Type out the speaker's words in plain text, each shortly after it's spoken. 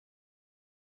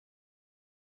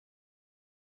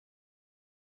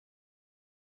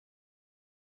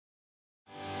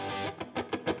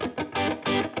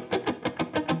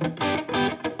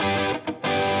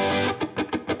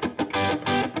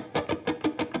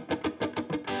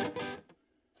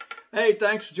Hey,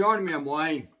 thanks for joining me. I'm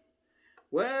Wayne.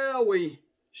 Well, we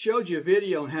showed you a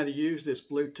video on how to use this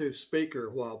Bluetooth speaker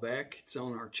a while back. It's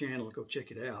on our channel. Go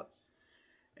check it out.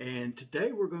 And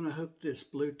today we're going to hook this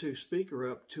Bluetooth speaker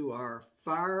up to our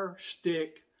Fire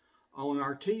Stick on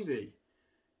our TV.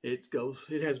 It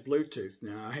has Bluetooth.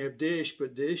 Now, I have Dish,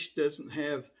 but Dish doesn't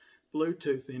have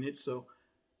Bluetooth in it, so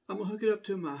I'm going to hook it up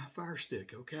to my Fire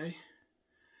Stick, okay?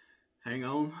 Hang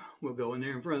on. We'll go in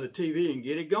there in front of the TV and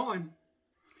get it going.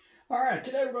 All right,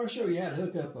 today we're going to show you how to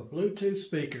hook up a Bluetooth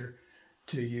speaker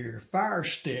to your Fire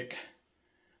Stick.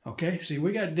 Okay, see,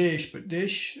 we got Dish, but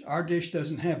our Dish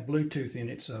doesn't have Bluetooth in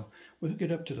it, so we'll hook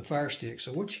it up to the Fire Stick.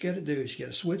 So what you got to do is you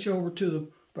got to switch over to the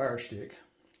Fire Stick.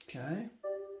 Okay,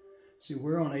 see,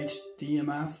 we're on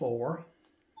HDMI 4.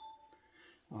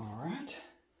 All right,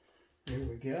 there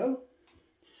we go.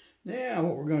 Now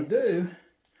what we're going to do,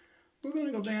 we're going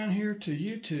to go down here to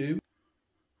YouTube.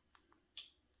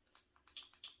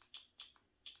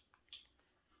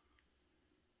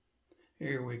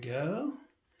 Here we go.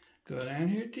 Go down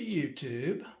here to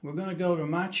YouTube. We're going to go to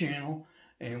my channel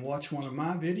and watch one of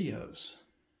my videos.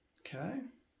 Okay?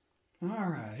 All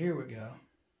right, here we go.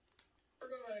 We're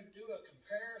going to do a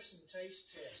comparison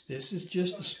taste test. This is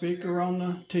just the speaker on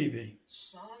the TV.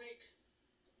 Sonic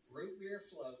root beer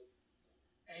float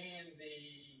and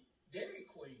the Dairy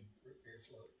Queen root beer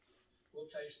float. We'll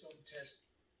taste them, test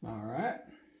them. All right.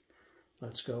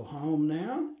 Let's go home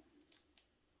now.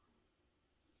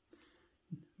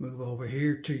 Move over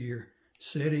here to your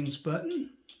settings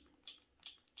button.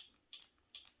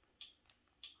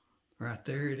 Right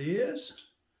there it is.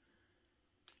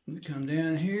 And come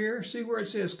down here, see where it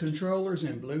says controllers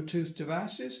and Bluetooth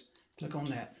devices? Click on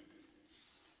that.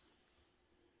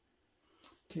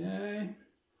 Okay.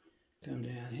 Come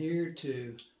down here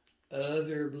to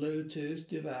other Bluetooth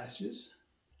devices.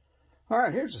 All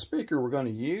right, here's the speaker we're going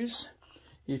to use.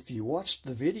 If you watched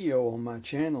the video on my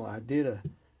channel, I did a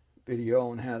video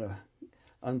on how to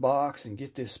unbox and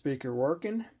get this speaker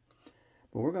working,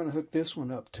 but we're going to hook this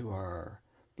one up to our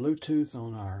Bluetooth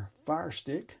on our Fire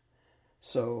Stick.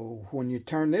 So when you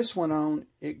turn this one on,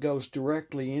 it goes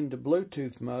directly into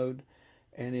Bluetooth mode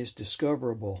and is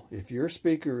discoverable. If your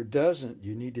speaker doesn't,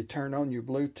 you need to turn on your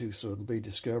Bluetooth so it'll be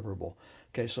discoverable.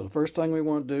 Okay, so the first thing we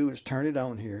want to do is turn it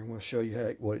on here, and we'll show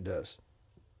you what it does.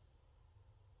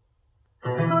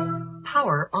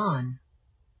 Power on.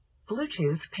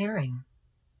 Bluetooth pairing.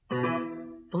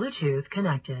 Bluetooth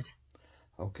connected.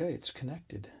 Okay, it's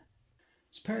connected.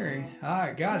 It's pairing.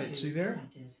 I got it. See there?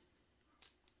 Connected.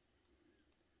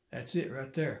 That's it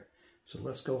right there. So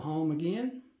let's go home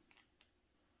again.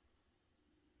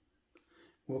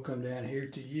 We'll come down here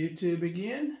to YouTube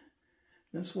again.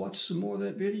 Let's watch some more of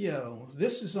that video.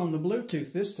 This is on the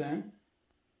Bluetooth this time.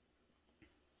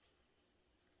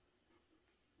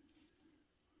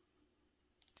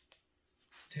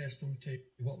 Test them, tell you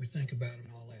what we think about them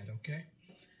and all that, okay?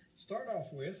 Start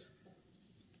off with,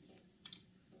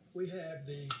 we have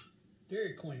the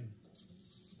Dairy Queen.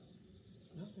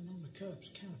 Nothing on the cups,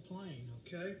 kind of plain,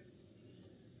 okay?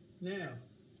 Now,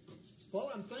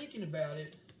 while I'm thinking about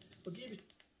it, we'll give you...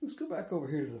 Let's go back over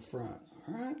here to the front,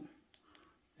 all right?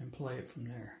 And play it from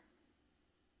there.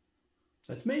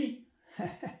 That's me.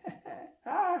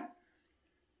 Hi.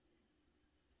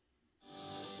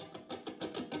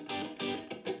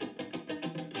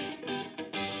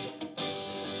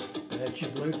 That's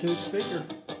your Bluetooth speaker.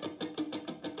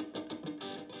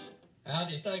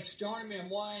 Howdy, thanks for joining me. I'm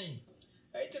Wayne.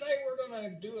 Hey, today we're going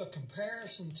to do a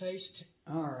comparison taste.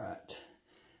 All right,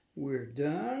 we're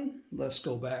done. Let's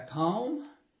go back home.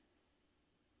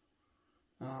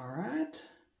 All right.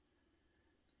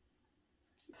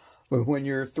 Well, when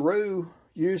you're through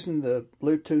using the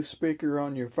Bluetooth speaker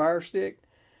on your Fire Stick,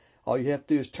 all you have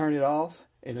to do is turn it off,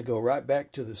 and it'll go right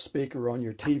back to the speaker on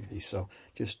your TV. So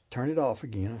just turn it off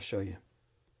again. I'll show you.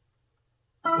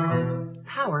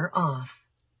 Power off.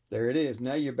 There it is.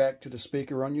 Now you're back to the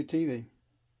speaker on your TV.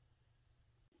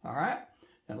 All right.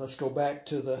 Now let's go back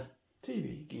to the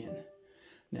TV again.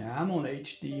 Now I'm on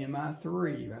HDMI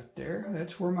 3 right there.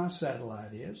 That's where my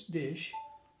satellite is, Dish.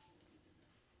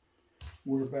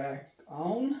 We're back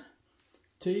on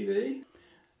TV.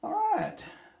 All right.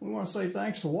 We want to say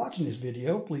thanks for watching this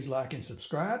video. Please like and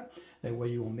subscribe. That way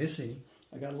you won't miss any.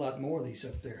 I got a lot more of these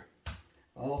up there.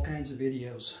 All kinds of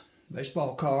videos.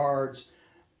 Baseball cards,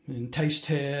 and taste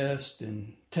tests,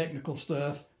 and technical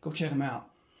stuff. Go check them out.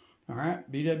 All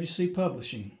right. BWC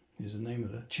Publishing is the name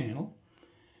of the channel.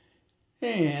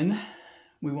 And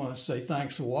we want to say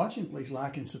thanks for watching. Please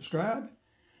like and subscribe.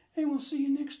 And we'll see you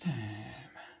next time.